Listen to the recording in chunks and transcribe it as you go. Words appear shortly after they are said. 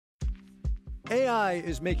AI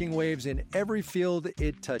is making waves in every field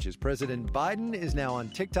it touches. President Biden is now on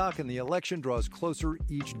TikTok, and the election draws closer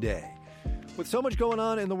each day. With so much going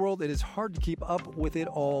on in the world, it is hard to keep up with it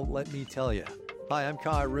all, let me tell you. Hi, I'm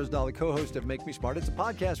Kai Ryssdal, the co-host of Make Me Smart. It's a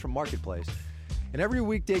podcast from Marketplace. And every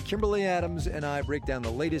weekday, Kimberly Adams and I break down the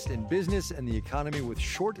latest in business and the economy with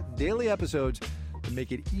short daily episodes to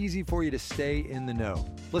make it easy for you to stay in the know.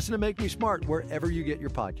 Listen to Make Me Smart wherever you get your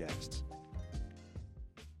podcasts.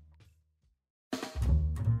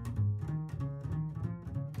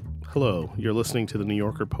 Hello, you're listening to the New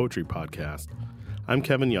Yorker Poetry Podcast. I'm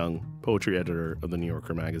Kevin Young, poetry editor of the New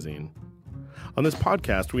Yorker magazine. On this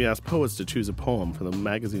podcast, we ask poets to choose a poem from the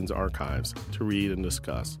magazine's archives to read and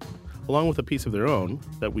discuss, along with a piece of their own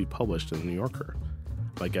that we published in the New Yorker.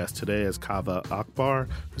 My guest today is Kaveh Akbar,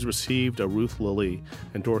 who's received a Ruth, Lilly,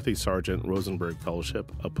 and Dorothy Sargent Rosenberg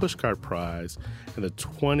Fellowship, a Pushcart Prize, and the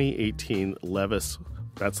 2018 Levis,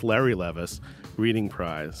 that's Larry Levis, Reading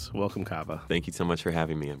Prize. Welcome, Kaveh. Thank you so much for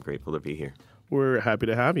having me. I'm grateful to be here. We're happy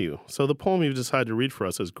to have you. So the poem you've decided to read for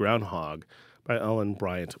us is Groundhog by Ellen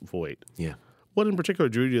Bryant Voigt. Yeah. What in particular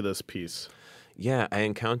drew you to this piece? Yeah, I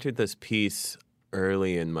encountered this piece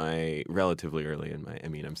relatively early in my,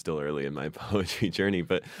 I'm still early in my poetry journey,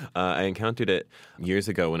 but I encountered it years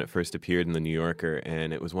ago when it first appeared in the New Yorker,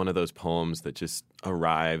 and it was one of those poems that just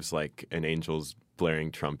arrives like an angel's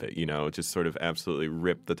blaring trumpet, just sort of absolutely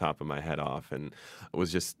ripped the top of my head off. And it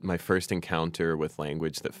was just my first encounter with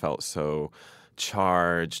language that felt so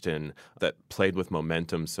charged and that played with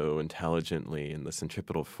momentum so intelligently, and the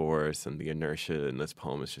centripetal force and the inertia in this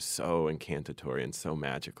poem is just so incantatory and so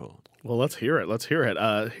magical. Well, let's hear it.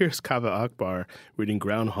 Here's Kaveh Akbar reading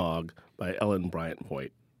Groundhog by Ellen Bryant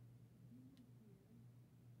Voigt.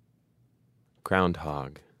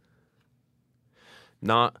 Groundhog.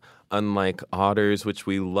 Not unlike otters which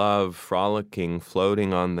we love, frolicking,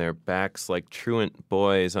 floating on their backs like truant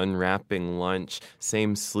boys unwrapping lunch,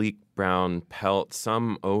 same sleek brown pelt,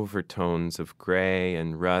 some overtones of gray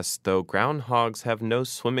and rust, though groundhogs have no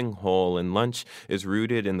swimming hole, and lunch is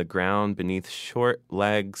rooted in the ground beneath short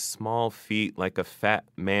legs, small feet like a fat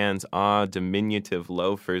man's diminutive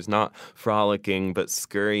loafers, not frolicking but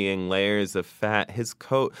scurrying layers of fat. His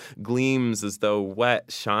coat gleams as though wet,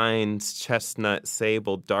 shines chestnut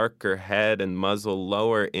sable, darker head and muzzle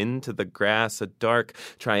lower into the grass, a dark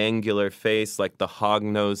triangular face like the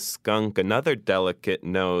hog-nosed skunk, another delicate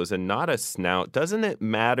nose, and not a snout. Doesn't it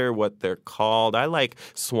matter what they're called? I like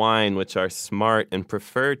swine which are smart and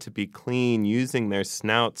prefer to be clean, using their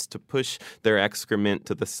snouts to push their excrement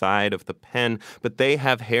to the side of the pen. But they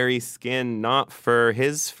have hairy skin, not fur.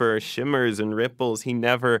 His fur shimmers and ripples. He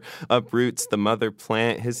never uproots the mother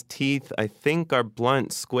plant. His teeth, I think, are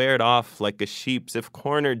blunt, squared off like a sheep's. If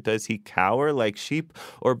cornered, does he cower like sheep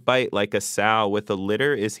or bite like a sow? With a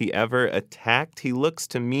litter, is he ever attacked? He looks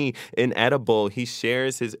to me inedible. He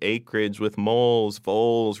shares his acreage with moles,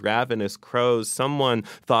 voles, ravenous crows. Someone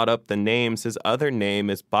thought up the names. His other name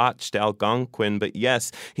is botched Algonquin, but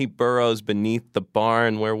yes, he burrows beneath the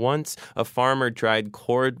barn where once a farmer dried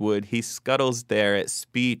cordwood. He scuttles there at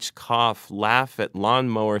speech, cough, laugh at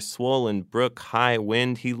lawnmower, swollen brook, high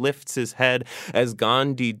wind. He lifts his head as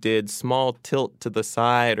Gandhi did, small tilt to the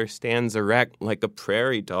side, or stands erect like a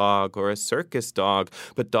prairie dog or a circus dog.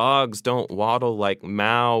 But dogs don't waddle like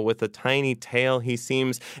Mao. With a tiny tail, he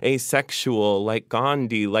seems asexual, like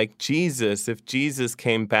Gandhi, like Jesus. If Jesus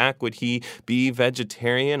came back, would he be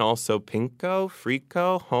vegetarian, also pinko,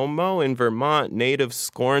 frico, homo? In Vermont, natives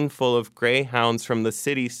scornful of greyhounds from the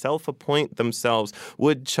city self-appoint themselves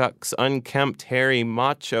woodchucks, unkempt, hairy,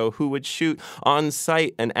 macho, who would shoot on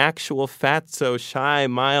sight an actual fatso, shy,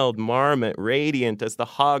 mild marmot, radiant as the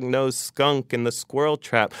hog-nosed skunk in the squirrel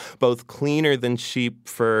trap, both cleaner than sheep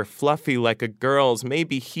fur, fluffy like a girl's.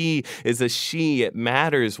 Maybe he is a she. It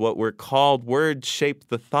matters what we're called. Words shape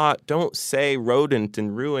the thought. Don't say rodent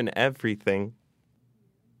and ruin everything.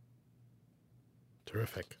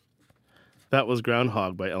 Terrific. That was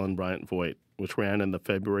Groundhog by Ellen Bryant Voigt, which ran in the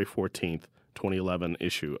February 14th, 2011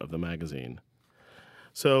 issue of the magazine.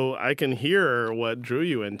 So I can hear what drew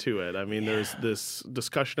you into it. I mean, There's this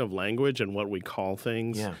discussion of language and what we call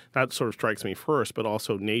things. Yeah. That sort of strikes me first, but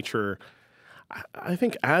also nature. I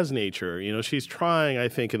think as nature, she's trying, I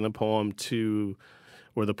think, in the poem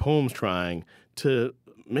the poem's trying to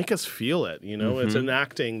make us feel it, It's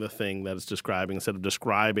enacting the thing that it's describing instead of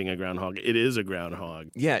describing a groundhog. It is a groundhog.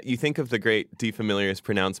 Yeah, you think of the great De Familiaris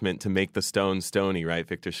pronouncement, to make the stone stony, right?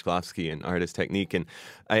 Victor Shklovsky in Artist Technique. And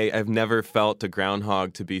I've never felt a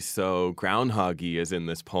groundhog to be so groundhoggy as in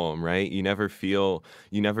this poem, right? You never feel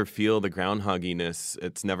the groundhogginess.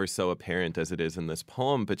 It's never so apparent as it is in this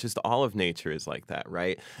poem, but just all of nature is like that,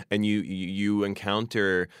 right? And you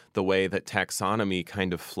encounter the way that taxonomy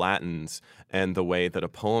kind of flattens and the way that a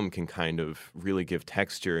poem can kind of really give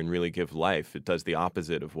texture and really give life. It does the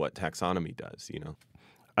opposite of what taxonomy does,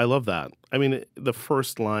 I love that. I mean, the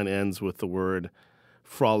first line ends with the word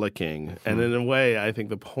frolicking. And in a way, I think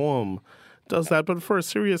the poem does that, but for a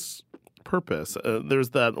serious purpose. There's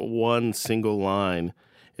that one single line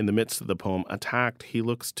in the midst of the poem, attacked, he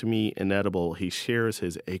looks to me inedible, he shares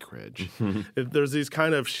his acreage. There's these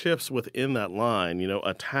kind of shifts within that line,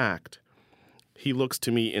 attacked, he looks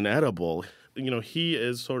to me inedible. He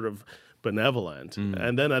is sort of benevolent.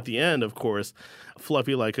 And then at the end, of course,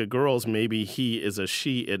 fluffy like a girl's, maybe he is a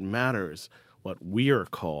she, it matters what we are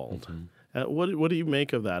called. What do you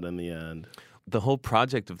make of that in the end? The whole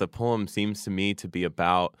project of the poem seems to me to be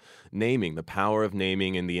about naming, the power of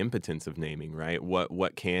naming and the impotence of naming, right?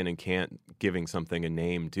 What can and can't giving something a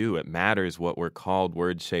name do? It matters what we're called.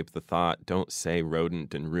 Words shape the thought. Don't say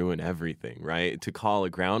rodent and ruin everything, right? To call a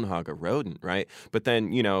groundhog a rodent, right? But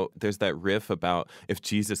then, there's that riff about if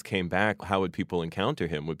Jesus came back, how would people encounter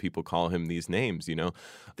him? Would people call him these names,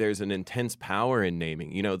 There's an intense power in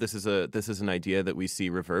naming. This is an idea that we see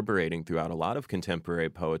reverberating throughout a lot of contemporary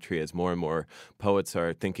poetry as more and more poets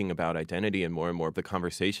are thinking about identity and more of the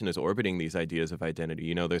conversation is orbiting these ideas of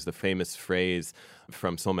identity. There's the famous phrase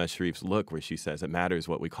from Solmaz Sharif's Look where she says, it matters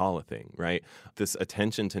what we call a thing, right? This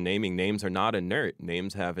attention to naming. Names are not inert.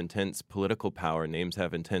 Names have intense political power. Names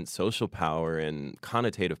have intense social power and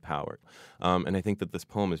connotative power. And I think that this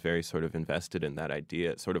poem is very sort of invested in that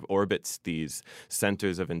idea. It sort of orbits these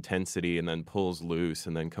centers of intensity and then pulls loose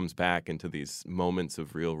and then comes back into these moments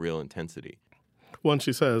of real intensity. When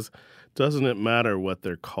she says, doesn't it matter what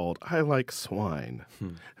they're called? I like swine.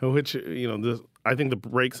 Which, I think the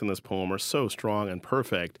breaks in this poem are so strong and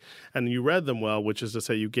perfect. And you read them well, which is to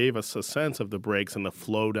say you gave us a sense of the breaks and the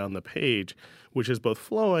flow down the page, which is both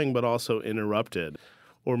flowing but also interrupted.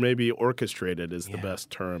 Or maybe orchestrated is the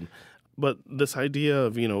best term. But this idea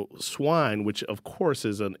of, swine, which of course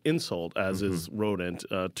is an insult, as is rodent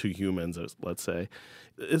to humans, let's say,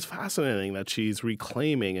 is fascinating that she's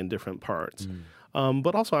reclaiming in different parts.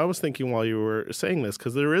 But also I was thinking while you were saying this,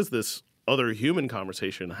 because there is this other human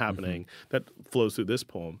conversation happening that flows through this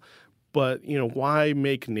poem. But, why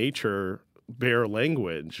make nature bear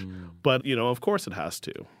language? But, of course it has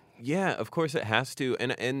to. Yeah, of course it has to.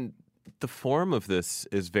 And the form of this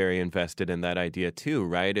is very invested in that idea too,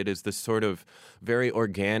 right? It is this sort of very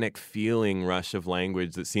organic feeling rush of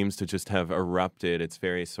language that seems to just have erupted. It's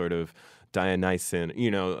very sort of Dionysian,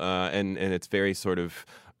 and it's very sort of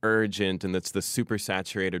urgent, and that's the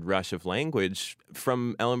super-saturated rush of language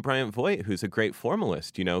from Ellen Bryant Voigt, who's a great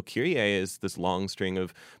formalist. Kyrie is this long string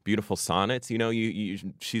of beautiful sonnets.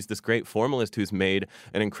 She's this great formalist who's made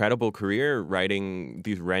an incredible career writing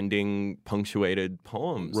these rending, punctuated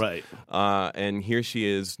poems. Right. And here she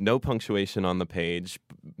is, no punctuation on the page,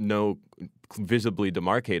 no visibly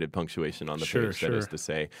demarcated punctuation on the page, that is to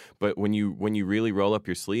say. But when you really roll up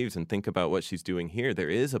your sleeves and think about what she's doing here, there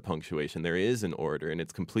is a punctuation, there is an order, and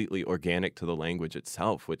it's completely organic to the language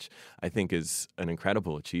itself, which I think is an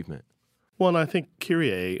incredible achievement. Well, and I think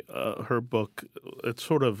Kyrie, her book, it's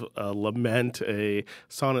sort of a lament, a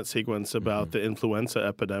sonnet sequence about the influenza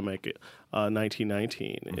epidemic,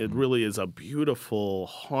 1919. It really is a beautiful,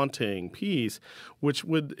 haunting piece, which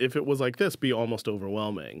would, if it was like this, be almost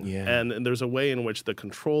overwhelming. Yeah. And there's a way in which the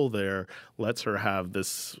control there lets her have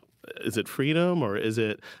this. Is it freedom or is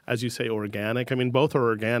it, as you say, organic? I mean, both are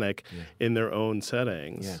organic in their own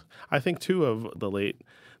settings. Yeah. I think, too, of the late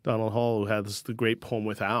Donald Hall, who had the great poem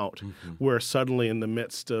Without, where suddenly in the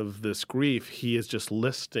midst of this grief, he is just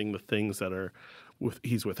listing the things that are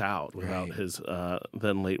he's without his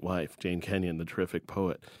then late wife, Jane Kenyon, the terrific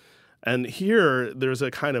poet. And here there's a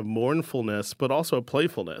kind of mournfulness, but also a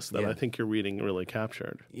playfulness that I think your reading really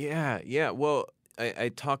captured. Yeah. Well, I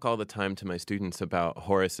talk all the time to my students about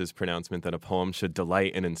Horace's pronouncement that a poem should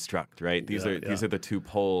delight and instruct, right? These are the two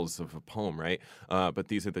poles of a poem, right? But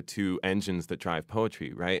these are the two engines that drive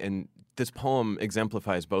poetry, right? And this poem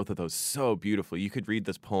exemplifies both of those so beautifully. You could read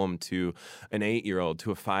this poem to an 8-year-old,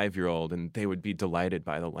 to a 5-year-old, and they would be delighted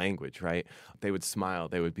by the language, right? They would smile.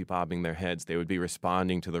 They would be bobbing their heads. They would be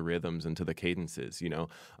responding to the rhythms and to the cadences,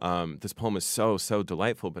 This poem is so, so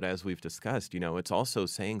delightful, but as we've discussed, it's also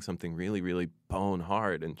saying something really, really bone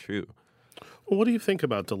hard and true. Well, what do you think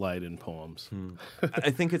about delight in poems? I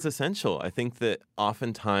think it's essential. I think that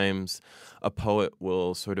oftentimes a poet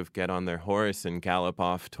will sort of get on their horse and gallop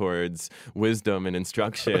off towards wisdom and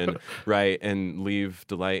instruction, right, and leave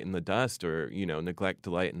delight in the dust or, neglect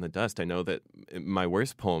delight in the dust. I know that my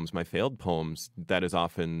worst poems, my failed poems, that is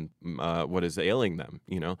often what is ailing them,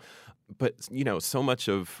 But, so much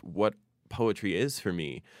of what poetry is for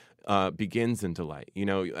me begins in delight.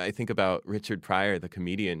 I think about Richard Pryor, the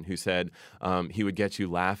comedian, who said he would get you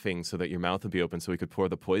laughing so that your mouth would be open so he could pour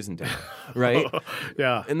the poison down, right?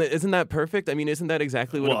 Yeah. And isn't that perfect? I mean, isn't that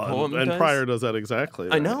exactly what a poem does? And Pryor does that exactly.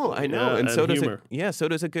 Right? I know. Yeah, and so humor. so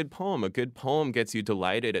does a good poem. A good poem gets you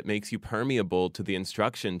delighted. It makes you permeable to the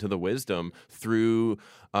instruction, to the wisdom through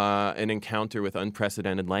an encounter with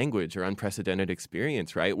unprecedented language or unprecedented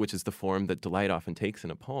experience, right? Which is the form that delight often takes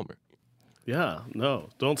in a poem. Yeah, no,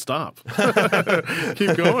 don't stop.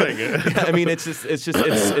 Keep going. Yeah, I mean,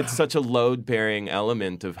 it's such a load-bearing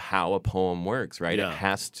element of how a poem works, right? Yeah. It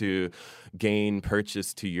has to gain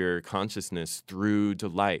purchase to your consciousness through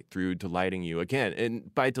delighting you. Again,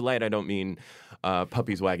 and by delight, I don't mean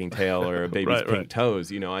puppies wagging tail or a baby's pink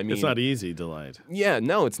toes. I mean, it's not easy delight. Yeah,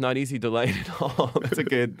 no, it's not easy delight at all.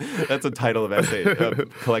 That's a title of essay, a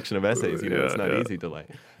collection of essays. It's not easy delight.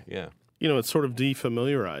 Yeah. It's sort of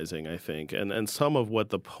defamiliarizing, I think. And some of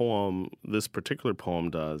what this particular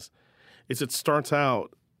poem does is it starts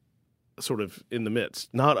out sort of in the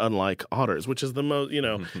midst, not unlike Otters, which is the most,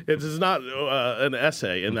 it is not an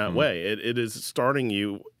essay in that way. It is starting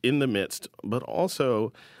you in the midst, but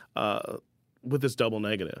also with this double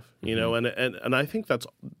negative, and I think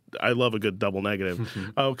I love a good double negative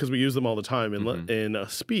because we use them all the time in a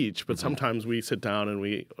speech, but sometimes we sit down and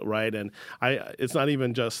we write, and it's not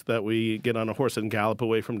even just that we get on a horse and gallop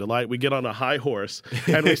away from delight. We get on a high horse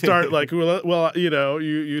and we start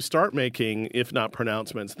you start making, if not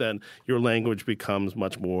pronouncements, then your language becomes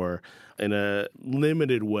much more in a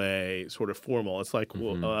limited way, sort of formal. It's like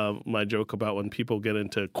my joke about when people get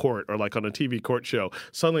into court or like on a TV court show,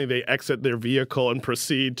 suddenly they exit their vehicle and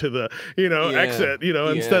proceed to the, exit,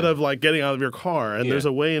 instead of like getting out of your car. And there's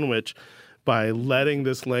a way in which by letting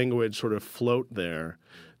this language sort of float there,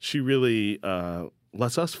 she really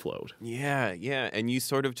lets us float. Yeah. And you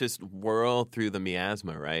sort of just whirl through the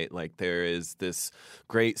miasma, right? Like there is this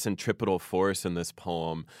great centripetal force in this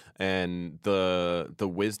poem, and the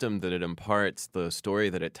wisdom that it imparts, the story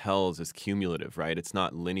that it tells is cumulative, right? It's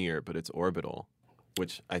not linear, but it's orbital,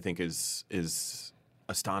 which I think is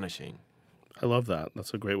astonishing. I love that.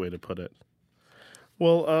 That's a great way to put it.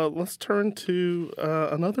 Well, let's turn to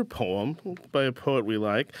another poem by a poet we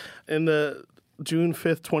like. In the June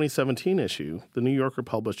 5th, 2017 issue, The New Yorker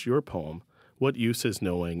published your poem, What Use Is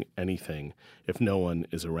Knowing Anything If No One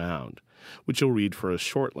Is Around, which you'll read for us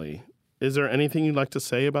shortly. Is there anything you'd like to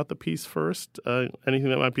say about the piece first? Anything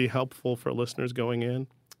that might be helpful for listeners going in?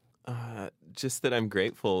 Just that I'm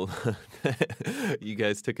grateful that you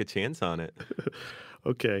guys took a chance on it.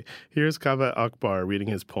 Okay, here's Kaveh Akbar reading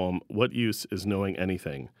his poem, What Use Is Knowing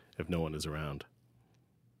Anything If No One Is Around?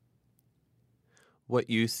 What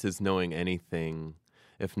use is knowing anything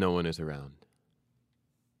if no one is around?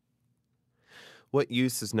 What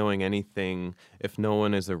use is knowing anything if no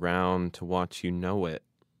one is around to watch you know it?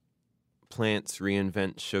 Plants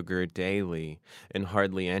reinvent sugar daily, and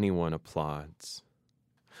hardly anyone applauds.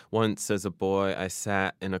 Once, as a boy, I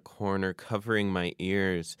sat in a corner covering my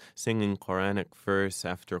ears, singing Quranic verse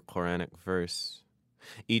after Quranic verse.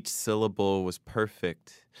 Each syllable was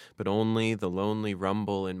perfect, but only the lonely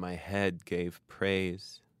rumble in my head gave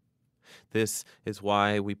praise. This is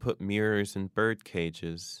why we put mirrors in bird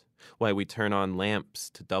cages, why we turn on lamps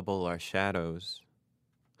to double our shadows.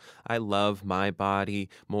 I love my body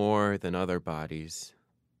more than other bodies.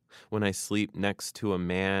 When I sleep next to a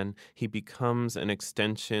man, he becomes an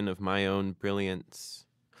extension of my own brilliance.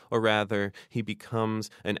 Or rather, he becomes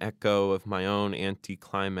an echo of my own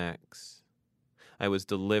anticlimax. I was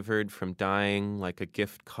delivered from dying like a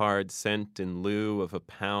gift card sent in lieu of a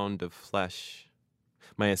pound of flesh.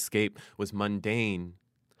 My escape was mundane,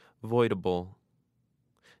 voidable.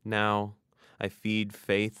 Now I feed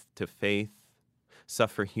faith to faith,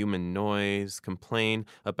 suffer human noise, complain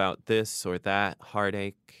about this or that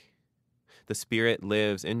heartache. The spirit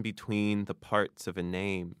lives in between the parts of a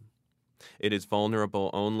name. It is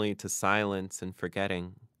vulnerable only to silence and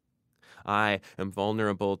forgetting. I am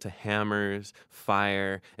vulnerable to hammers,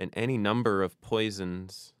 fire, and any number of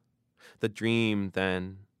poisons. The dream,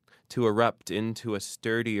 then, to erupt into a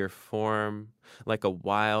sturdier form, like a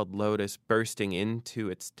wild lotus bursting into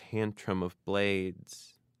its tantrum of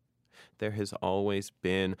blades. There has always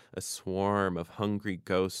been a swarm of hungry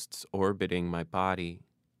ghosts orbiting my body.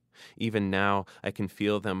 Even now, I can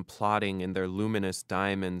feel them plotting in their luminous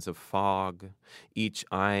diamonds of fog, each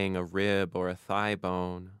eyeing a rib or a thigh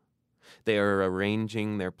bone. They are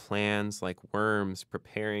arranging their plans like worms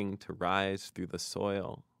preparing to rise through the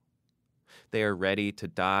soil. They are ready to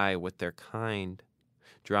die with their kind,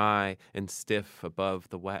 dry and stiff above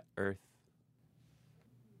the wet earth.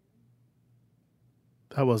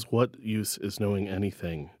 That was What Use Is Knowing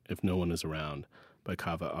Anything If No One Is Around by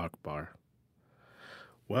Kaveh Akbar.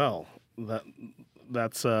 Well,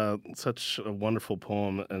 that's such a wonderful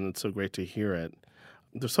poem, and it's so great to hear it.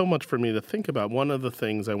 There's so much for me to think about. One of the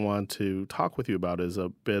things I want to talk with you about is a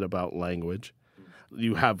bit about language.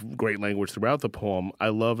 You have great language throughout the poem. I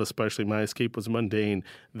love especially my escape was mundane,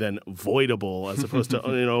 then voidable, as opposed to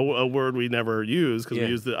a word we never use because we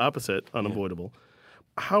use the opposite, unavoidable.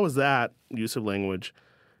 How is that use of language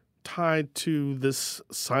tied to this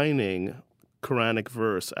signing Quranic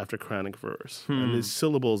verse after Quranic verse and these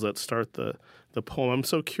syllables that start the poem? I'm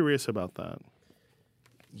so curious about that.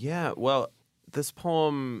 Yeah, well, this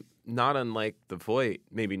poem, not unlike the Voigt,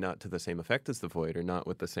 maybe not to the same effect as the Voigt or not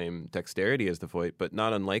with the same dexterity as the Voigt, but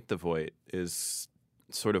not unlike the Voigt, is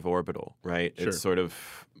sort of orbital, right? Sure. It's sort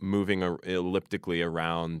of moving elliptically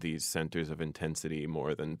around these centers of intensity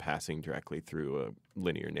more than passing directly through a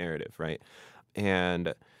linear narrative, right?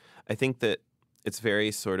 And I think that it's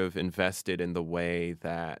very sort of invested in the way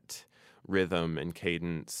that rhythm and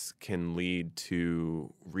cadence can lead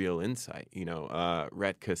to real insight.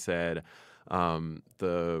 Retke said,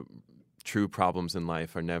 the true problems in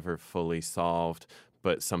life are never fully solved,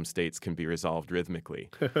 but some states can be resolved rhythmically,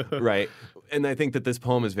 right? And I think that this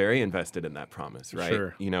poem is very invested in that promise, right?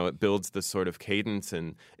 Sure. It builds this sort of cadence,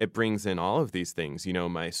 and it brings in all of these things.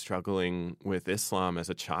 My struggling with Islam as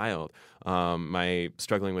a child, my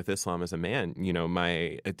struggling with Islam as a man,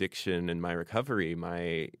 my addiction and my recovery,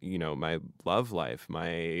 my love life,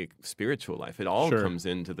 my spiritual life. It all comes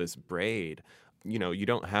into this braid. You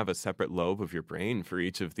don't have a separate lobe of your brain for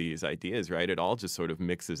each of these ideas, right? It all just sort of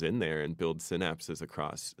mixes in there and builds synapses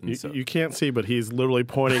across. And you can't see, but he's literally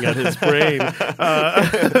pointing at his brain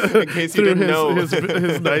in case you didn't know.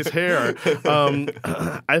 his nice hair.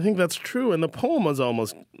 I think that's true, and the poem is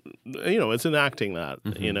almost, it's enacting that,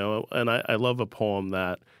 and I love a poem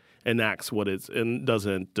that enacts what it's and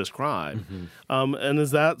doesn't describe. And is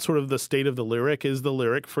that sort of the state of the lyric? Is the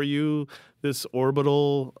lyric for you this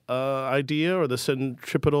orbital idea or the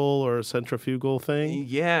centripetal or centrifugal thing?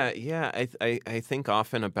 Yeah. I think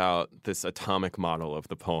often about this atomic model of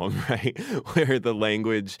the poem, right? Where the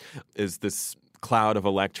language is this cloud of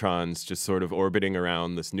electrons just sort of orbiting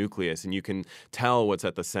around this nucleus, and you can tell what's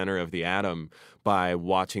at the center of the atom by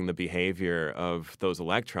watching the behavior of those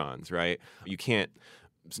electrons, right? You can't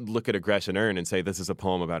look at a Grecian urn and say this is a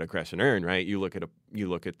poem about a Grecian urn, right? You look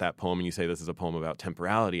at that poem and you say this is a poem about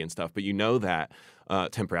temporality and stuff, but that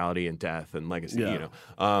temporality and death and legacy,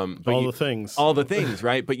 all the things,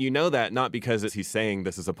 right? But that not because he's saying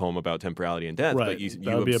this is a poem about temporality and death, right? But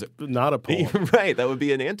that would be not a poem, right? That would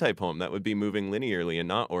be an anti-poem. That would be moving linearly and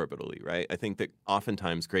not orbitally, right? I think that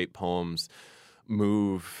oftentimes great poems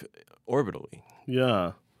move orbitally.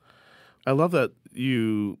 Yeah, I love that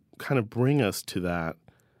you kind of bring us to that.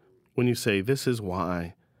 When you say, this is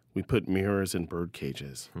why we put mirrors in bird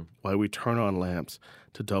cages, why we turn on lamps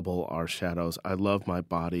to double our shadows. I love my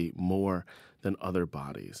body more than other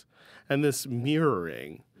bodies. And this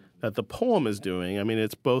mirroring that the poem is doing, I mean,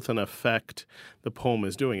 it's both an effect the poem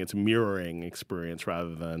is doing. It's mirroring experience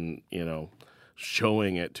rather than,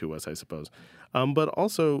 showing it to us, I suppose. But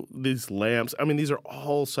also these lamps, I mean, these are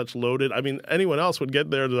all such loaded. I mean, anyone else would get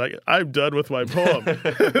there and like, I'm done with my poem.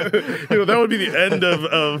 That would be the end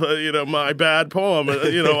of my bad poem.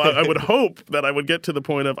 I would hope that I would get to the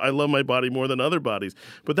point of I love my body more than other bodies.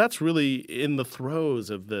 But that's really in the throes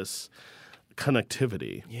of this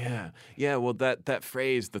connectivity. Yeah. Well, that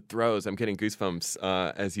phrase, the throes, I'm getting goosebumps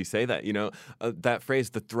as you say that. That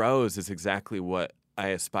phrase, the throes, is exactly what I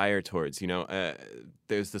aspire towards.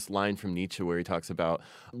 There's this line from Nietzsche where he talks about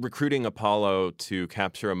recruiting Apollo to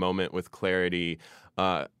capture a moment with clarity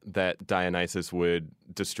that Dionysus would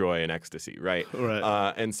destroy in ecstasy, right?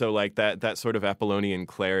 Right. And so like that sort of Apollonian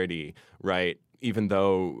clarity, right, even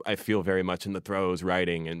though I feel very much in the throes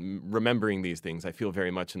writing and remembering these things, I feel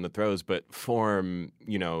very much in the throes, but form,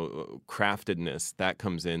 craftedness, that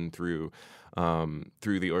comes in through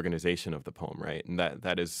the organization of the poem, right? And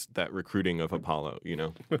that is that recruiting of Apollo,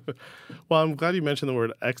 Well, I'm glad you mentioned the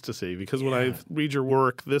word ecstasy, because when I read your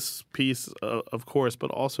work, this piece, of course, but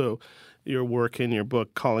also your work in your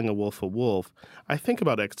book, Calling a Wolf, I think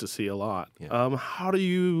about ecstasy a lot. Yeah. How do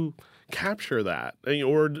you capture that?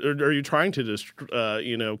 Or are you trying to just,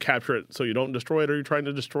 capture it so you don't destroy it, or are you trying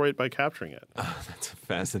to destroy it by capturing it? Oh, that's a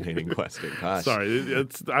fascinating question. Gosh. Sorry,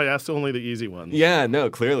 I asked only the easy ones. Yeah,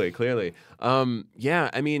 no, clearly.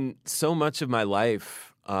 So much of my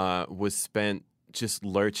life was spent just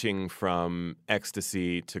lurching from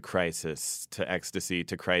ecstasy to crisis to ecstasy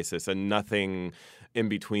to crisis, and nothing in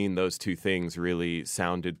between those two things really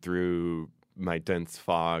sounded through my dense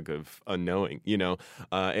fog of unknowing.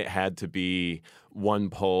 It had to be one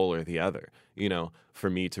pole or the other, for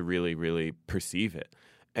me to really, really perceive it.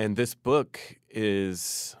 And this book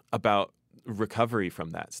is about recovery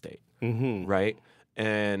from that state, right?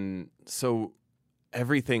 And so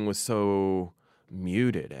everything was so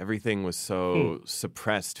muted. Everything was so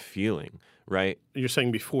suppressed feeling, right? You're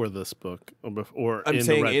saying before this book, or I'm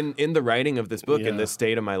saying in the writing of this book, in this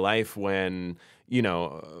state of my life when,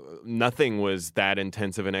 nothing was that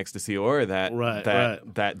intense of an ecstasy or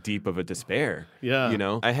that deep of a despair.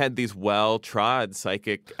 Yeah. I had these well-trod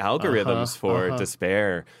psychic algorithms for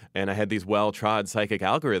despair, and I had these well-trod psychic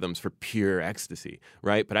algorithms for pure ecstasy,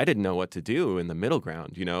 right? But I didn't know what to do in the middle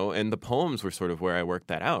ground, and the poems were sort of where I worked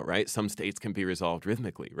that out, right? Some states can be resolved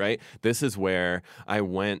rhythmically, right? This is where I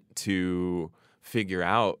went to figure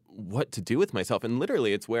out what to do with myself. And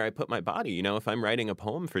literally, it's where I put my body. If I'm writing a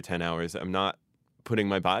poem for 10 hours, I'm not putting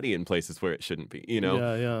my body in places where it shouldn't be,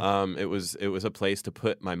 It was a place to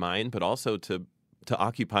put my mind, but also to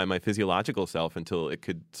occupy my physiological self until it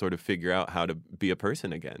could sort of figure out how to be a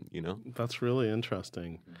person again, That's really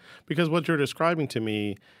interesting. Because what you're describing to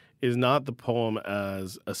me is not the poem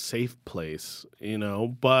as a safe place,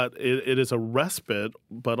 but it is a respite,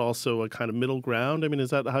 but also a kind of middle ground. I mean,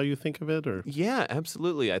 is that how you think of it? Or yeah,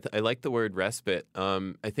 absolutely. I like the word respite.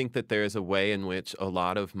 I think that there is a way in which a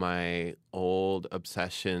lot of my old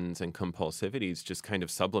obsessions and compulsivities just kind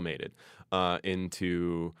of sublimated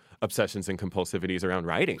into obsessions and compulsivities around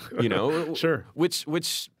writing, Sure.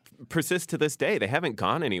 Which persist to this day. They haven't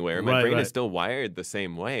gone anywhere. My brain is still wired the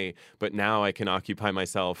same way, but now I can occupy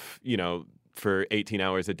myself, for 18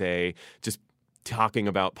 hours a day, just talking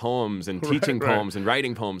about poems and teaching poems and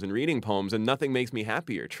writing poems and reading poems, and nothing makes me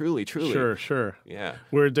happier. Truly. Sure. Yeah.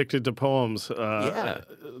 We're addicted to poems,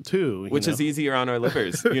 too. Which is easier on our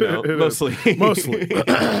livers, mostly. Mostly.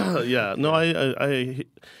 Yeah. No, I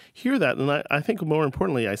hear that, and I think more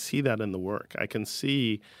importantly, I see that in the work. I can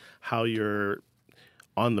see how you're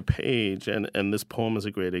on the page, and this poem is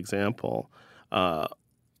a great example.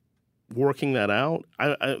 Working that out,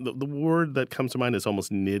 the word that comes to mind is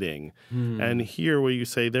almost knitting. And here where you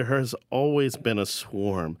say, there has always been a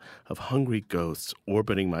swarm of hungry ghosts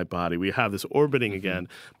orbiting my body. We have this orbiting again,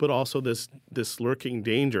 but also this lurking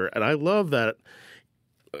danger. And I love that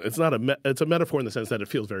it's not it's a metaphor in the sense that it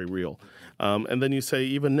feels very real. And then you say,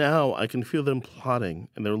 even now I can feel them plotting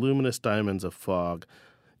in their luminous diamonds of fog,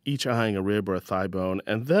 each eyeing a rib or a thigh bone,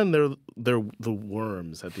 and then they're the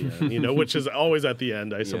worms at the end, which is always at the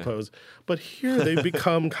end, I suppose. But here they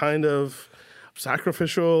become kind of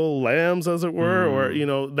sacrificial lambs, as it were, or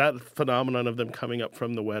that phenomenon of them coming up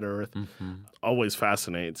from the wet earth always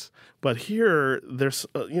fascinates. But here there's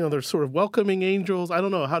they're sort of welcoming angels. I don't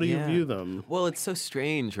know, how do you view them? Well, it's so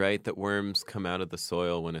strange, right, that worms come out of the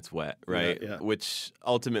soil when it's wet, right? Yeah. Which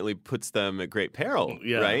ultimately puts them at great peril,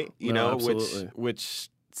 right? Absolutely. Which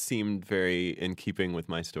seemed very in keeping with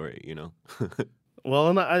my story, Well,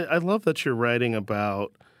 and I love that you're writing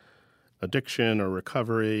about addiction or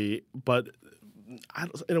recovery, but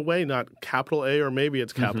in a way not capital A, or maybe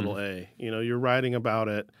it's capital A. You're writing about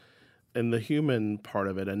it in the human part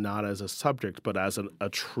of it, and not as a subject, but as a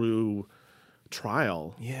true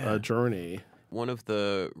trial, a journey. One of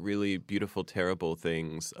the really beautiful, terrible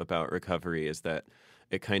things about recovery is that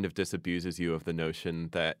it kind of disabuses you of the notion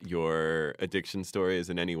that your addiction story is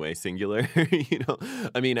in any way singular.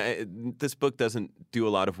 This book doesn't do a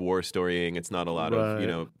lot of war storying. It's not a lot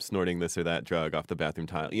of snorting this or that drug off the bathroom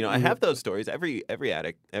tile. I have those stories. Every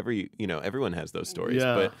addict, everyone has those stories.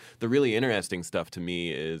 Yeah. But the really interesting stuff to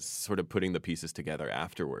me is sort of putting the pieces together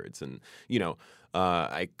afterwards. And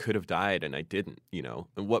I could have died and I didn't.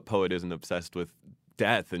 And what poet isn't obsessed with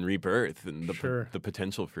death and rebirth and the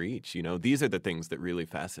potential for each? These are the things that really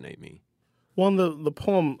fascinate me. Well, the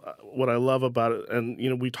poem, what I love about it,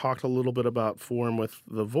 and we talked a little bit about form with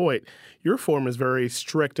the Voigt. Your form is very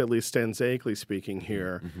strict, at least stanzaically speaking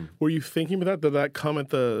here. Mm-hmm. Were you thinking about that? Did that come at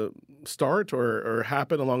the start or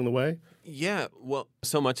happen along the way? Yeah, well,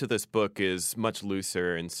 so much of this book is much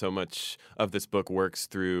looser, and so much of this book works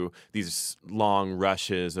through these long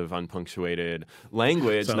rushes of unpunctuated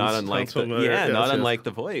language, not unlike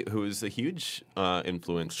the Voigt, who is a huge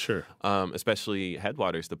influence. Sure. Especially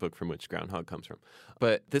Headwaters, the book from which Groundhog comes from.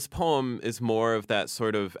 But this poem is more of that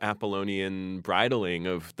sort of Apollonian bridling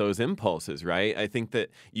of those impulses, right? I think that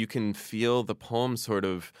you can feel the poem sort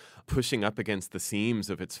of pushing up against the seams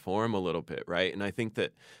of its form a little bit, right? And I think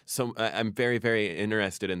that I'm very, very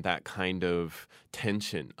interested in that kind of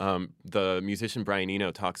tension. The musician Brian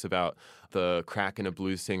Eno talks about the crack in a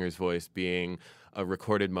blues singer's voice being a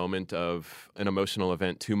recorded moment of an emotional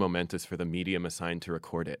event too momentous for the medium assigned to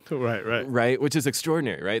record it. Right, which is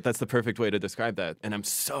extraordinary, right? That's the perfect way to describe that. And I'm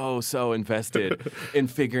so invested in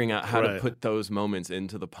figuring out how to put those moments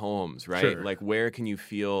into the poems, right? Sure. Like, where can you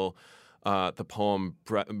feel the poem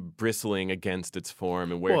bristling against its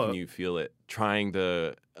form, and where can you feel it trying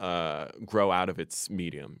to grow out of its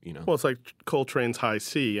medium, Well, it's like Coltrane's High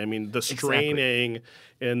C. I mean, the straining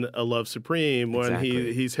in A Love Supreme when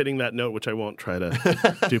he's hitting that note, which I won't try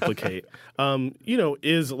to duplicate,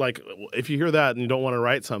 is like, if you hear that and you don't want to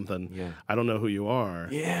write something, I don't know who you are.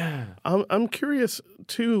 Yeah. I'm curious,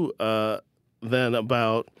 too, then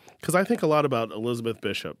about, because I think a lot about Elizabeth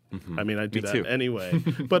Bishop. Mm-hmm. I mean, I do that too. Anyway.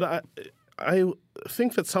 But I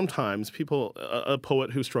think that sometimes people, a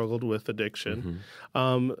poet who struggled with addiction,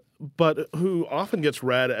 but who often gets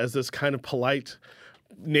read as this kind of polite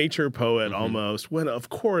nature poet almost, when, of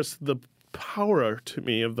course, the power to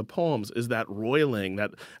me of the poems is that roiling,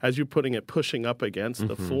 that, as you're putting it, pushing up against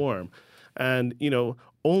the form. And,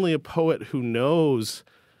 only a poet who knows,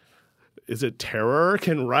 is it terror,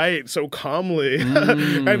 can write so calmly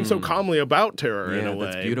and so calmly about terror in a way.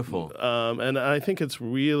 That's beautiful. And I think it's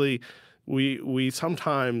really, we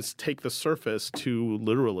sometimes take the surface too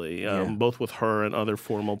literally, both with her and other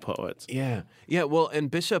formal poets. Yeah. Well, and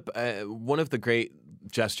Bishop, one of the great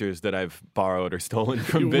gestures that I've borrowed or stolen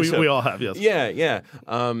from Bishop. We all have, yes. Yeah.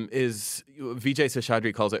 Is Vijay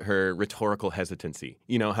Seshadri calls it her rhetorical hesitancy.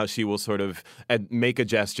 How she will sort of make a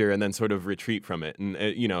gesture and then sort of retreat from it, and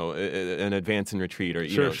an advance and retreat,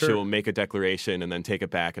 or she'll make a declaration and then take it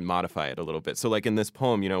back and modify it a little bit. So, like in this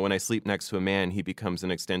poem, when I sleep next to a man, he becomes an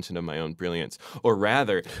extension of my own brilliance, or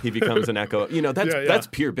rather, he becomes an echo. That's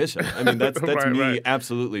pure Bishop. I mean, that's me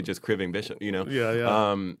absolutely just cribbing Bishop.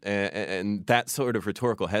 And that sort of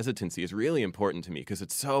rhetorical hesitancy is really important to me because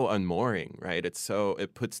it's so unmooring, right?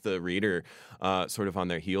 It puts the reader sort of on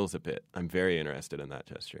their heels a bit. I'm very interested in that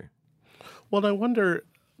gesture. Well, I wonder,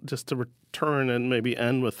 just to return and maybe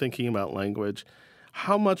end with thinking about language,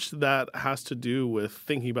 how much that has to do with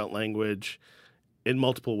thinking about language in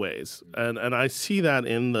multiple ways. And I see that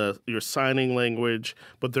in your signing language,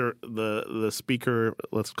 but the speaker,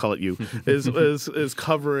 let's call it you, is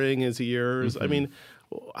covering his ears. I mean,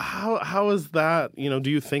 how is that, do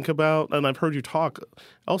you think about, and I've heard you talk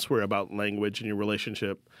elsewhere about language and your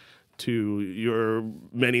relationship to your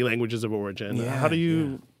many languages of origin. How do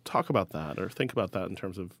you talk about that or think about that in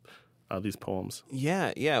terms of these poems?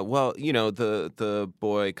 Yeah. Well, the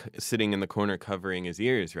boy sitting in the corner covering his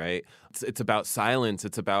ears, right? It's about silence.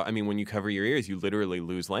 It's about, when you cover your ears, you literally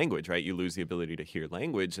lose language, right? You lose the ability to hear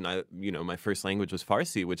language. And my first language was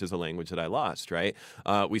Farsi, which is a language that I lost, right?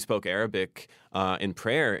 We spoke Arabic in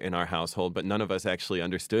prayer in our household, but none of us actually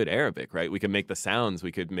understood Arabic, right? We could make the sounds,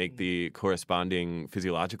 we could make the corresponding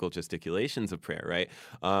physiological gesticulations of prayer, right?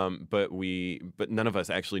 But none of us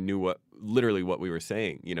actually knew what we were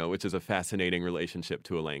saying, which is a fascinating relationship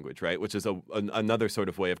to a language, right? Which is another sort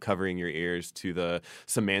of way of covering your ears to the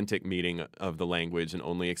semantic meaning of the language and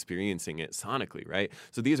only experiencing it sonically, right?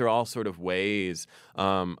 So these are all sort of ways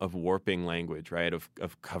of warping language, right? Of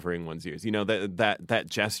covering one's ears. That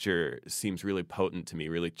gesture seems really potent to me,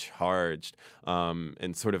 really charged,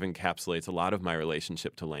 and sort of encapsulates a lot of my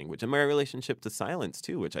relationship to language and my relationship to silence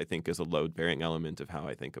too, which I think is a load-bearing element of how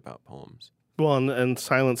I think about poems. Well, and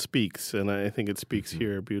silence speaks, and I think it speaks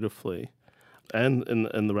here beautifully, and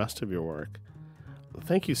in the rest of your work.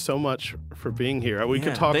 Thank you so much for being here. We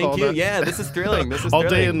could talk all day. Yeah, this is thrilling. All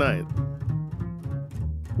day and night.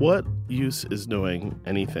 What Use is Knowing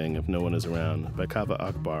Anything If No One Is Around by Kaveh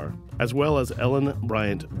Akbar, as well as Ellen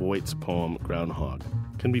Bryant Voigt's poem Groundhog,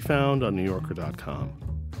 can be found on NewYorker.com.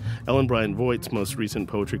 Ellen Bryant Voigt's most recent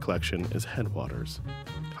poetry collection is Headwaters.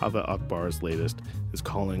 Kaveh Akbar's latest is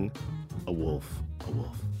Calling a Wolf a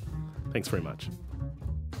Wolf. Thanks very much.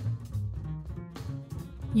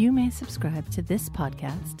 You may subscribe to this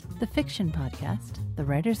podcast, the Fiction Podcast, the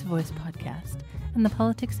Writer's Voice Podcast, and the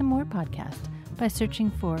Politics and More Podcast by searching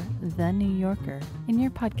for The New Yorker in your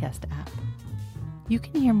podcast app. You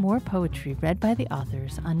can hear more poetry read by the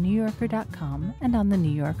authors on NewYorker.com and on the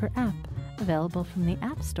New Yorker app, available from the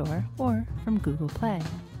App Store or from Google Play.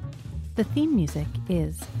 The theme music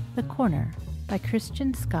is The Corner by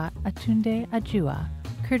Christian Scott Atunde Ajua,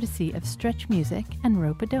 courtesy of Stretch Music and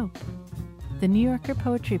Rope-A-Dope. The New Yorker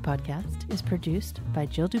Poetry Podcast is produced by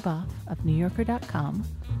Jill Duboff of NewYorker.com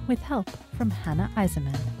with help from Hannah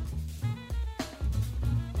Eisenman.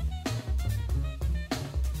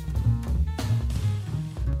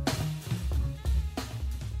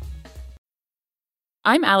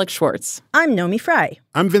 I'm Alex Schwartz. I'm Nomi Fry.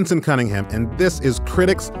 I'm Vincent Cunningham, and this is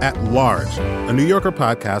Critics at Large, a New Yorker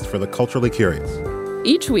podcast for the culturally curious.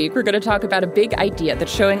 Each week, we're going to talk about a big idea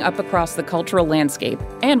that's showing up across the cultural landscape,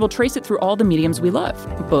 and we'll trace it through all the mediums we love: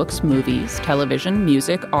 books, movies, television,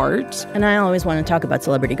 music, art. And I always want to talk about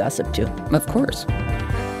celebrity gossip, too. Of course.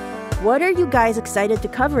 What are you guys excited to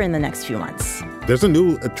cover in the next few months? There's a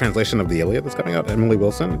new translation of the Iliad that's coming out, Emily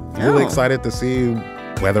Wilson. Really excited to see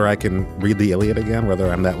whether I can read the Iliad again,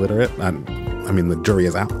 whether I'm that literate. I mean, the jury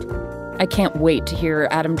is out. I can't wait to hear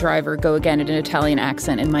Adam Driver go again in an Italian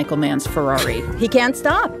accent in Michael Mann's Ferrari. He can't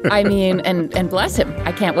stop. I mean, and bless him.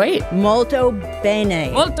 I can't wait. Molto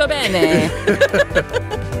bene. Molto bene.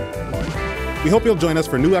 We hope you'll join us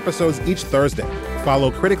for new episodes each Thursday.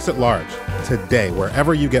 Follow Critics at Large today,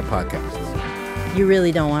 wherever you get podcasts. You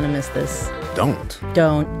really don't want to miss this. Don't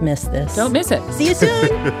miss this. Don't miss it. See you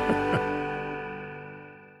soon.